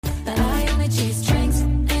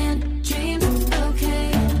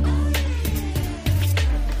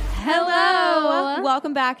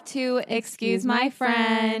Welcome back to Excuse My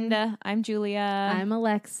Friend. I'm Julia. I'm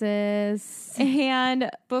Alexis. And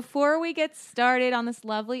before we get started on this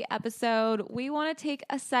lovely episode, we want to take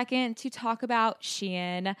a second to talk about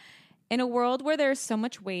Shein. In a world where there's so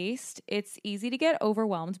much waste, it's easy to get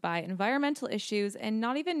overwhelmed by environmental issues and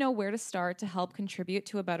not even know where to start to help contribute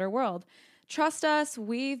to a better world. Trust us,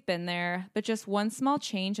 we've been there, but just one small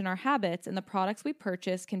change in our habits and the products we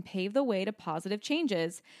purchase can pave the way to positive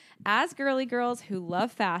changes. As girly girls who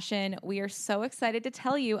love fashion, we are so excited to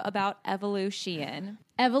tell you about Evolution.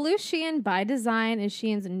 Evolution by Design is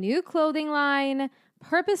Shein's new clothing line,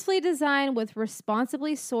 purposefully designed with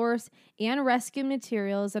responsibly sourced and rescued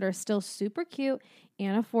materials that are still super cute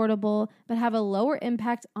and affordable, but have a lower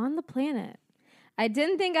impact on the planet. I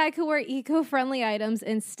didn't think I could wear eco-friendly items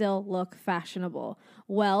and still look fashionable.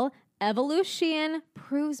 Well, Evolution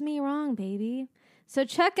proves me wrong, baby. So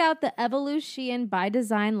check out the Evolution by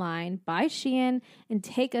Design line by Shein and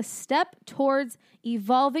take a step towards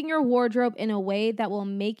evolving your wardrobe in a way that will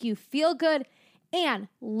make you feel good and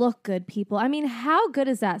look good, people. I mean, how good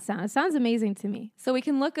does that sound? It sounds amazing to me. So we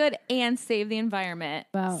can look good and save the environment.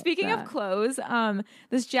 Speaking of clothes,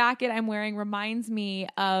 this jacket I'm wearing reminds me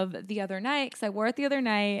of the other night because I wore it the other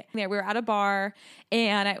night. Yeah, we were at a bar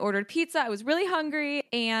and I ordered pizza. I was really hungry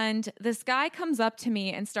and this guy comes up to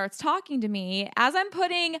me and starts talking to me as I'm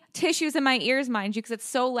putting tissues in my ears, mind you, because it's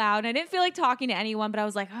so loud. And I didn't feel like talking to anyone, but I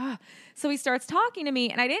was like, ah. So he starts talking to me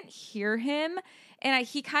and I didn't hear him. And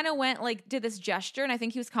he kind of went did this gesture, and I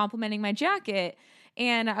think he was complimenting my jacket.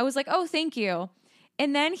 And I was like, oh, thank you.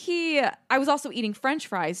 And then I was also eating French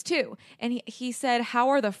fries too. And he said, how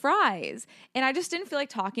are the fries? And I just didn't feel like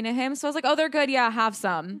talking to him. So I was like, oh, they're good. Yeah, have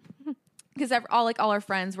some. Because all our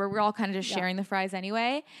friends we're all kind of just sharing the fries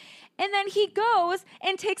anyway. And then he goes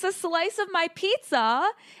and takes a slice of my pizza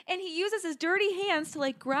and he uses his dirty hands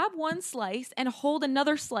to grab one slice and hold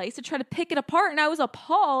another slice to try to pick it apart. And I was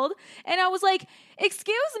appalled and I was like,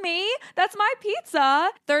 excuse me, that's my pizza.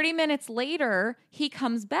 30 minutes later, he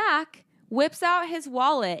comes back, whips out his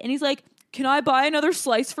wallet and he's like, can I buy another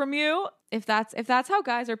slice from you? If that's how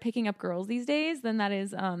guys are picking up girls these days, then that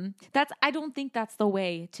is, I don't think that's the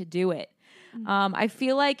way to do it. I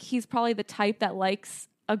feel like he's probably the type that likes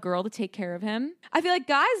a girl to take care of him. I feel like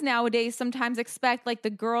guys nowadays sometimes expect the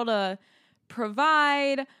girl to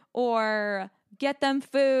provide or get them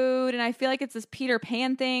food. And I feel like it's this Peter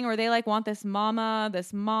Pan thing or they want this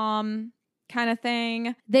mom kind of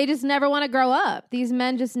thing. They just never want to grow up. These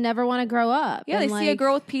men just never want to grow up. Yeah, they see a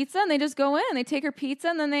girl with pizza and they just go in. They take her pizza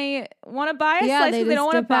and then they want to buy a slice because they don't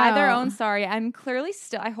want to buy their own. Sorry, I'm clearly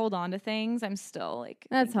still, I hold on to things. I'm still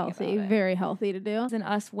That's healthy. Very healthy to do. And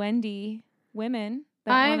us Wendy women.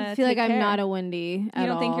 I feel like I'm not a Wendy at all. You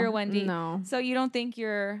don't think you're a Wendy? No. So you don't think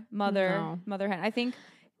you're mother hen? I think,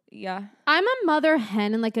 yeah. I'm a mother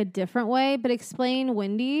hen in a different way, but explain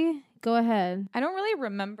Wendy. Go ahead. I don't really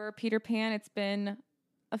remember Peter Pan. It's been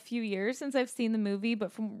a few years since I've seen the movie,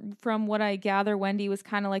 but from what I gather, Wendy was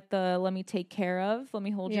kind of the let me take care of, let me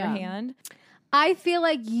hold your hand. I feel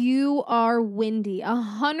like you are Wendy,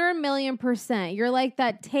 100,000,000%. You're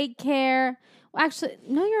that take care. Well, actually,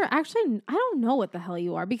 no, I don't know what the hell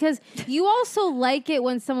you are because you also like it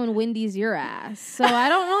when someone windies your ass. So I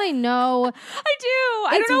don't really know. I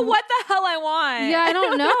do. I don't know what the hell I want. Yeah, I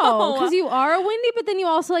don't know. Because you are a windy, but then you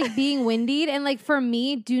also like being windied. And for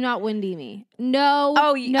me, do not windy me. No.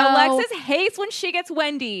 Oh, no. Alexis hates when she gets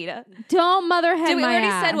wendied. Don't mother hen we my already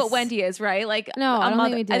ass. said what Wendy is, right? No, I don't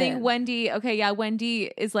think we did. I think Wendy, okay, yeah,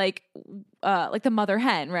 Wendy is the mother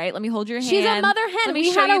hen, right? Let me hold your hand. She's a mother hen. Let me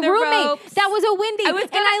we show had you a the roommate ropes. that was a windy.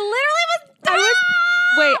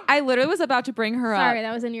 I literally was about to bring her up. Sorry,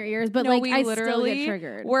 that was in your ears, but no, I still get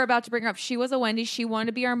triggered. We're about to bring her up. She was a Wendy. She wanted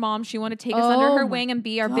to be our mom. She wanted to take us under her wing and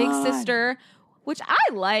be our big sister, which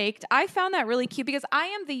I liked. I found that really cute because I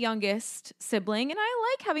am the youngest sibling and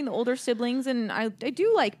I like having the older siblings and I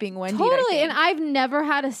do like being Wendy. Totally. And I've never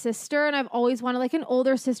had a sister and I've always wanted an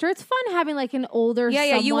older sister. It's fun having an older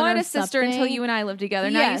Yeah, you wanted a sister until you and I lived together.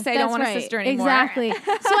 Now you say I don't want a sister anymore. Exactly. So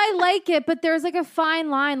I like it, but there's a fine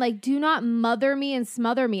line. Do not mother me and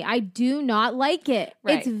smother me. I do not like it.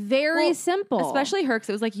 Right. It's very simple. Especially her, because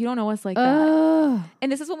it was you don't know us like that.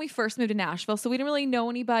 And this is when we first moved to Nashville, so we didn't really know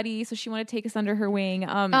anybody, so she wanted to take us under her wing.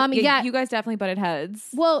 You guys definitely butted heads.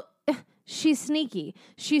 Well, she's sneaky.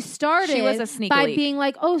 She was a sneaky by leak. being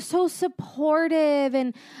oh, so supportive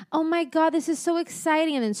and oh my God, this is so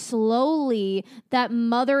exciting. And then slowly that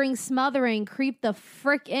smothering creeped the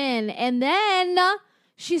frick in. And then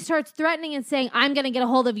she starts threatening and saying, I'm going to get a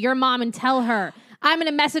hold of your mom and tell her. I'm going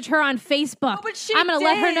to message her on Facebook. Oh, but she I'm going to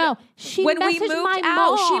let her did. know. She When we messaged moved my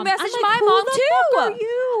out, mom. she messaged I'm like, my who mom the too. fuck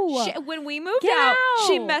are you? When we moved Get out,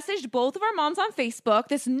 she out. messaged both of our moms on Facebook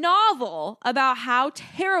this novel about how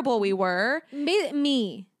terrible we were.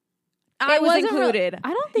 Me. I It was wasn't included.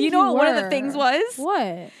 I don't think you know what one of the were. things was?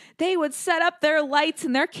 What? They would set up their lights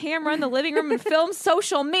and their camera in the living room and film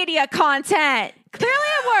social media content. Clearly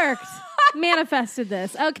it worked. Manifested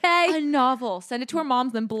this, okay? A novel. Send it to our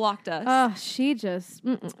moms, then blocked us. Oh, she just...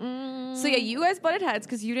 So yeah, you guys butted heads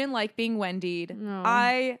because you didn't like being Wendy'd. No.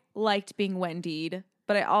 I liked being Wendy'd,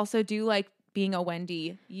 but I also do like being a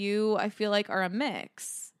Wendy. You, I feel like, are a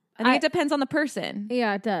mix. I think it depends on the person.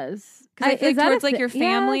 Yeah, it does. Because I feel like towards like your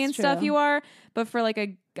family yeah, and that's stuff true. you are, but for like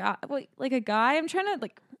a guy, I'm trying to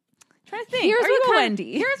think. Here's Are you what a kind,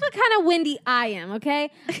 Wendy? Here's what kind of Wendy I am,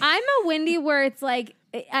 okay? I'm a Wendy where it's like,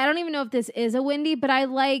 I don't even know if this is a Wendy, but I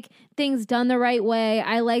like things done the right way.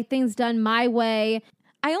 I like things done my way.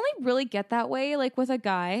 I only really get that way like with a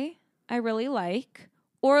guy I really like.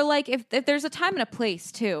 Or like if there's a time and a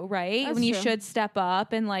place too, right? That's when you true. should step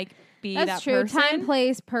up and like be That's that true. person. Time,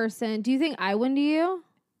 place, person. Do you think I Wendy you?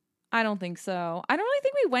 I don't think so. I don't really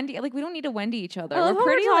think we Wendy, like we don't need to Wendy each other. I love We're how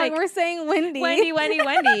pretty like we're saying Wendy. Wendy.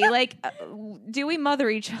 Like, do we mother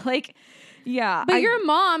each other? Like, yeah. But your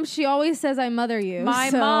mom, she always says I mother you. My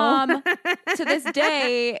so. mom to this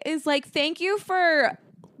day is like, thank you for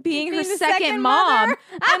being her the second second mom. mother.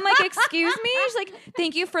 I'm like, excuse me? She's like,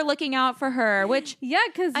 thank you for looking out for her, which Yeah,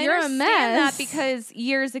 because I you're a understand mess. that because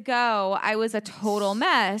years ago I was a total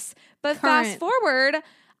mess. But Current. fast forward,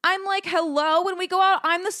 I'm like, hello, when we go out,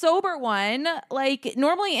 I'm the sober one. Like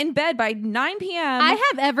normally in bed by 9 p.m. I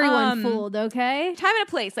have everyone um, fooled, okay? Time and a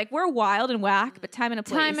place. Like we're wild and whack, but time and a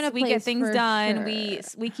place. Time and a we get place things for done. sure.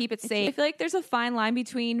 We keep it safe. I feel like there's a fine line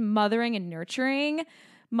between mothering and nurturing.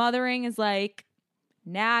 Mothering is like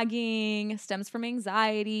nagging, stems from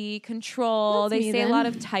anxiety, control. That's They me say then. a lot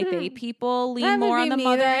of type A people That lean would more be on the me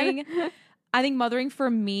mothering. then. I think mothering for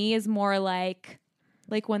me is more like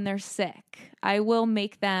when they're sick. I will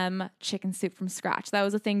make them chicken soup from scratch. That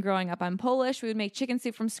was a thing growing up. I'm Polish. We would make chicken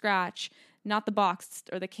soup from scratch, not the boxed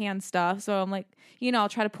or the canned stuff. So I'm like, I'll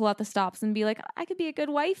try to pull out the stops and be like, I could be a good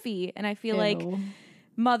wifey. And I feel like Ew.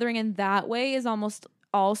 mothering in that way is almost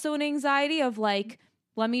also an anxiety of like,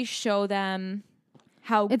 let me show them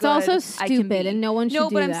how It's good also I can stupid be. and no one should No,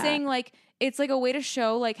 do but I'm that. saying like, it's like a way to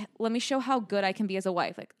show, like, let me show how good I can be as a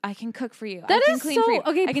wife. Like, I can cook for you. That I can is clean so for you.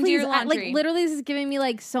 okay. I can please, do your laundry. like literally, this is giving me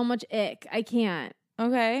like so much ick. I can't.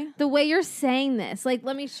 Okay. The way you're saying this, like,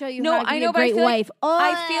 let me show you No, how I can I be know, a but I great feel like- wife. Oh,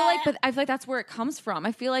 I feel like that's where it comes from.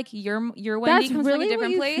 I feel like your Wendy that's comes really from a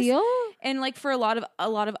different what place. you feel? And like for a lot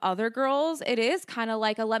of other girls, it is kind of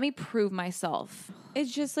like a let me prove myself.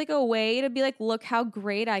 It's just like a way to be like, look how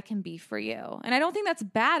great I can be for you. And I don't think that's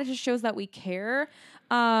bad. It just shows that we care.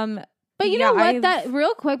 But you know what? That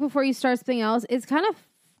real quick before you start something else, it's kind of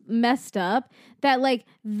messed up that like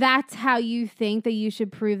that's how you think that you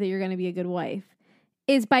should prove that you're going to be a good wife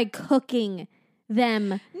is by cooking them.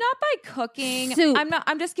 Not by cooking. Soup.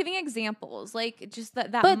 I'm just giving examples. Like just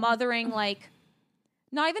that But- mothering, like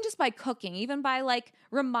not even just by cooking, even by like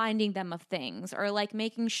reminding them of things or like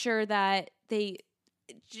making sure that they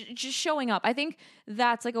just showing up. I think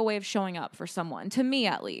that's like a way of showing up for someone, to me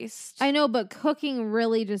at least. I know, but cooking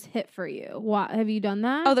really just hit for you. What have you done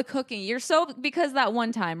that? Oh, the cooking. You're so because that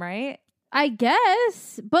one time, right? I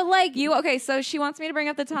guess, but like Okay, so she wants me to bring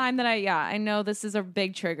up the time that I know this is a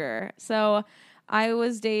big trigger. So I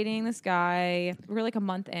was dating this guy. We were like a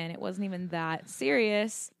month in. It wasn't even that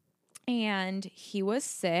serious. And he was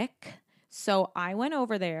sick. So I went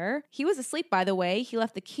over there. He was asleep, by the way. He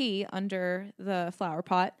left the key under the flower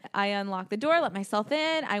pot. I unlocked the door, let myself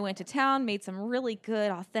in. I went to town, made some really good,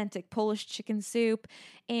 authentic Polish chicken soup.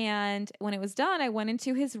 And when it was done, I went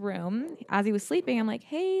into his room. As he was sleeping, I'm like,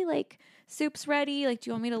 hey, like, soup's ready. Like, do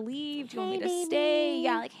you want me to leave? Do you want me to stay?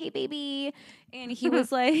 Yeah, like, hey, baby. And he was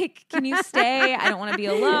like, can you stay? I don't want to be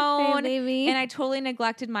alone. Hey, baby. And I totally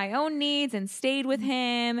neglected my own needs and stayed with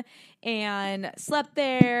him and slept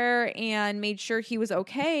there and made sure he was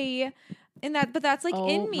okay. And but that's like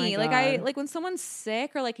in me. my Like God. like when someone's sick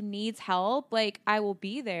or like needs help, like I will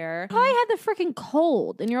be there. probably had the freaking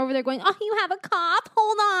cold, and you're over there going, "Oh, you have a cough?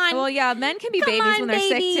 Hold on." Well, yeah, men can be Come babies on, when they're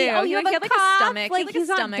baby. sick too. Oh, you have a had like cough? a stomach, Like, like he's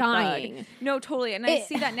a not stomach dying. bug. No, totally. And I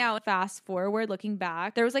see that now. Fast forward, looking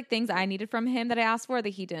back, there was like things I needed from him that I asked for that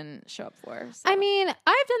he didn't show up for. So. I mean,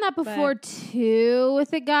 I've done that before too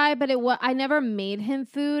with a guy, but I never made him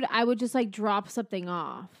food. I would just like drop something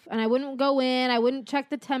off, and I wouldn't go in. I wouldn't check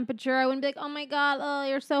the temperature. I wouldn't be like, "Oh my God, oh,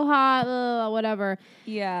 you're so hot," whatever.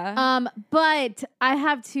 Yeah. But I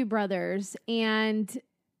have two brothers, and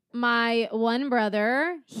my one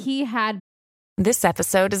brother, he had. This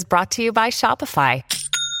episode is brought to you by Shopify.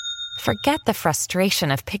 Forget the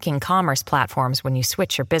frustration of picking commerce platforms when you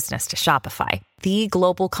switch your business to Shopify, the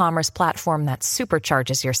global commerce platform that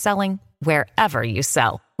supercharges your selling wherever you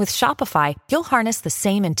sell. With Shopify, you'll harness the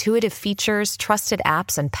same intuitive features, trusted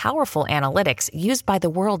apps, and powerful analytics used by the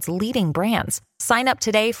world's leading brands. Sign up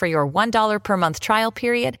today for your $1 per month trial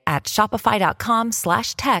period at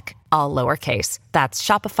shopify.com/tech, all lowercase. That's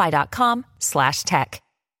shopify.com/tech.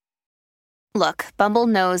 Look, Bumble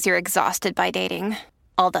knows you're exhausted by dating.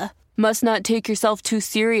 All the must not take yourself too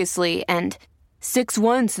seriously and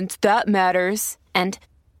 6'1" since that matters. And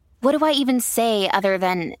what do I even say other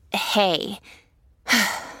than hey?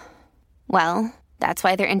 Well, that's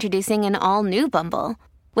why they're introducing an all-new Bumble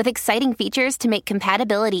with exciting features to make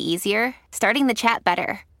compatibility easier, starting the chat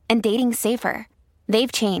better, and dating safer.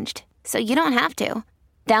 They've changed, so you don't have to.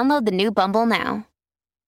 Download the new Bumble now.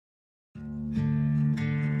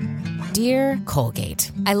 Dear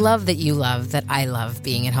Colgate, I love that you love that I love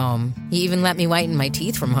being at home. You even let me whiten my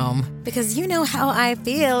teeth from home. Because you know how I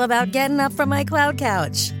feel about getting up from my cloud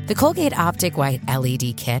couch. The Colgate Optic White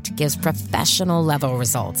LED Kit gives professional-level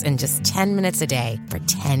results in just 10 minutes a day for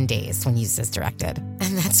 10 days when used as directed.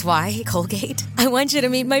 And that's why, Colgate, I want you to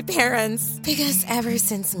meet my parents. Because ever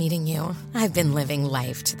since meeting you, I've been living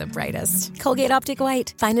life to the brightest. Colgate Optic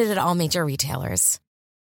White. Find it at all major retailers.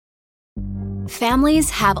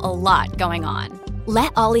 Families have a lot going on.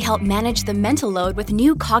 Let Ollie help manage the mental load with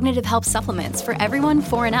new cognitive help supplements for everyone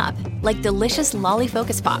 4 and up, like delicious Lolly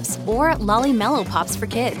Focus Pops or Lolly Mellow Pops for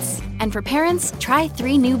kids. And for parents, try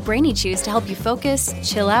 3 new Brainy Chews to help you focus,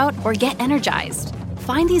 chill out, or get energized.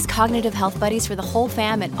 Find these cognitive health buddies for the whole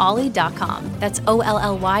fam at ollie.com. That's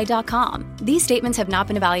OLLY.com. These statements have not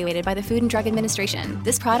been evaluated by the Food and Drug Administration.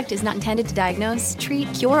 This product is not intended to diagnose,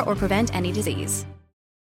 treat, cure, or prevent any disease.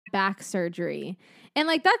 Back surgery. And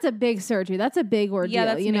like that's a big surgery. That's a big ordeal, yeah,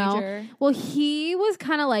 that's you know. major. Well, he was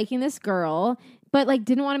kind of liking this girl, but like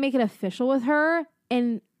didn't want to make it official with her,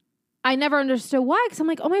 and I never understood why, because I'm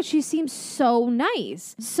like, oh my, she seems so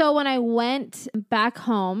nice. So when I went back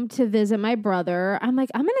home to visit my brother, I'm like,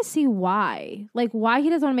 I'm gonna see why. Like why he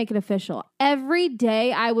doesn't want to make it official. Every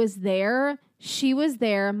day I was there, she was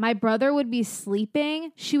there. My brother would be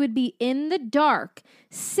sleeping. She would be in the dark,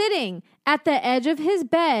 sitting at the edge of his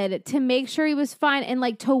bed to make sure he was fine and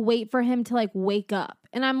like to wait for him to like wake up.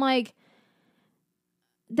 And I'm like,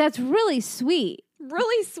 that's really sweet.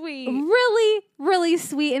 Really sweet. Really, really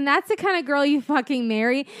sweet. And that's the kind of girl you fucking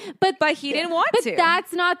marry. But he didn't want to. But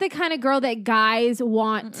that's not the kind of girl that guys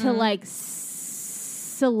want to like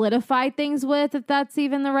solidify things with, if that's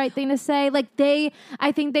even the right thing to say. Like I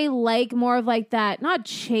think they like more of like that, not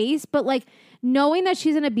chase, but like knowing that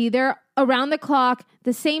she's going to be there around the clock,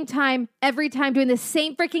 the same time, every time, doing the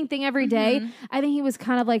same freaking thing every day. I think he was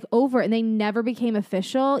kind of like over it, and they never became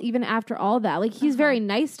official even after all that. Like he's very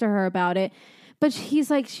nice to her about it. But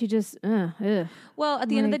he's like, she just, ugh. Well, at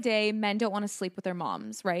the end of the day, men don't want to sleep with their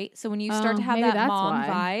moms, right? So when you start to have that mom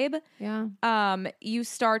vibe, you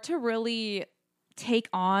start to really take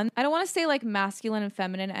on, I don't want to say like masculine and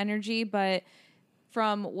feminine energy, but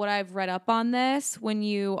from what I've read up on this, when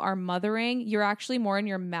you are mothering, you're actually more in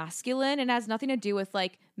your masculine, and it has nothing to do with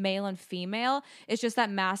like male and female. It's just that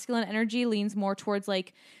masculine energy leans more towards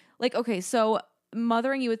like, okay, so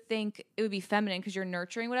mothering, you would think it would be feminine because you're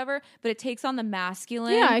nurturing, whatever, but it takes on the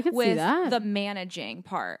masculine I could see that. The managing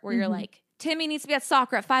part where you're like, Timmy needs to be at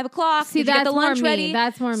soccer at 5 o'clock. See, that's get the lunch ready.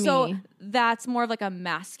 That's more me. So that's more of like a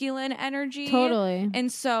masculine energy. Totally.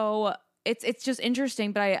 And so it's just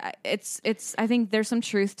interesting, but I think there's some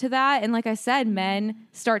truth to that. And like I said, men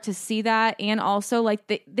start to see that, and also like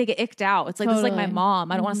they get icked out. It's like, this is like my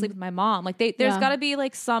mom. I don't want to sleep with my mom. Like there's got to be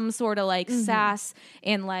like some sort of like sass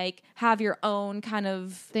and like have your own kind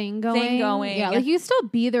of thing going. Yeah, like you still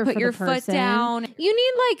be there Put for your the person. foot down. You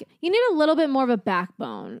need a little bit more of a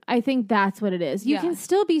backbone. I think that's what it is. You can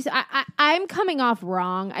still be. I'm coming off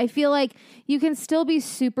wrong. I feel like you can still be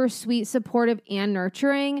super sweet, supportive, and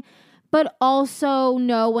nurturing, but also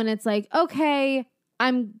know when it's like, okay,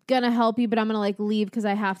 I'm going to help you, but I'm going to like leave because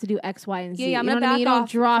I have to do X, Y, and Z. Yeah, I'm you know going to what I mean? You don't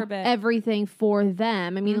drop for a bit. everything for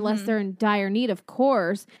them. I mean, unless they're in dire need, of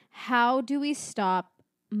course. How do we stop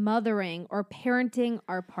mothering or parenting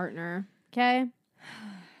our partner? Okay.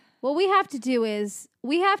 What we have to do is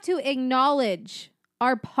we have to acknowledge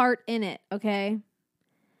our part in it. Okay.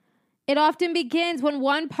 It often begins when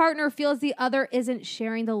one partner feels the other isn't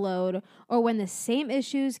sharing the load, or when the same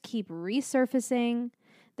issues keep resurfacing.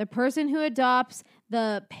 The person who adopts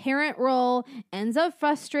the parent role ends up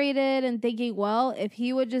frustrated and thinking, well, if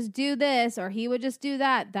he would just do this or he would just do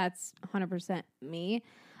that, that's 100% me.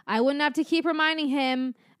 I wouldn't have to keep reminding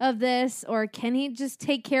him of this, or can he just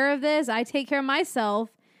take care of this? I take care of myself.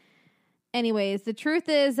 Anyways, the truth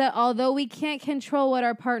is that although we can't control what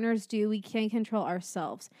our partners do, we can control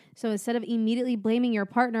ourselves. So instead of immediately blaming your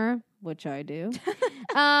partner, which I do,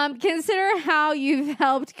 consider how you've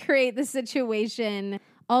helped create the situation.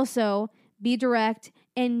 Also, be direct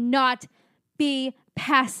and not be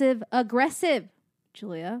passive aggressive,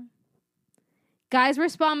 Julia. Guys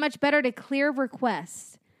respond much better to clear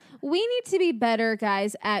requests. We need to be better,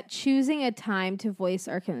 guys, at choosing a time to voice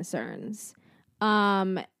our concerns.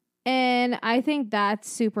 And I think that's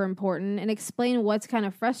super important, and explain what's kind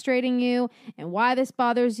of frustrating you and why this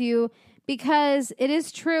bothers you, because it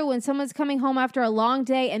is true when someone's coming home after a long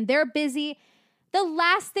day and they're busy, the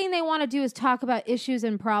last thing they want to do is talk about issues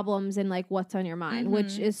and problems and like what's on your mind,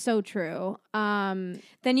 which is so true. Then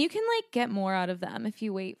you can like get more out of them if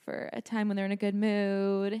you wait for a time when they're in a good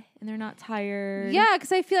mood and they're not tired. Yeah,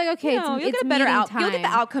 because I feel like, okay, you'll get a better outcome. You'll get the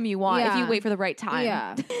outcome you want if you wait for the right time.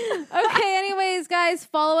 Yeah. Okay, anyways, guys,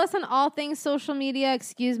 follow us on all things social media.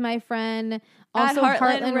 Excuse my friend. Also,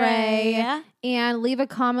 Heartland Ray. And leave a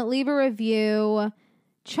comment, leave a review,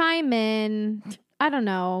 chime in. I don't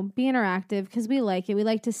know, be interactive because we like it. We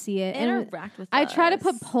like to see it. Interact with us. I try to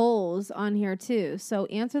put polls on here too. So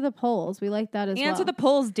answer the polls. We like that as well. Answer the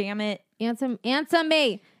polls, damn it. Answer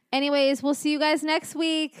me. Anyways, we'll see you guys next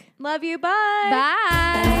week. Love you. Bye.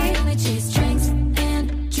 Bye.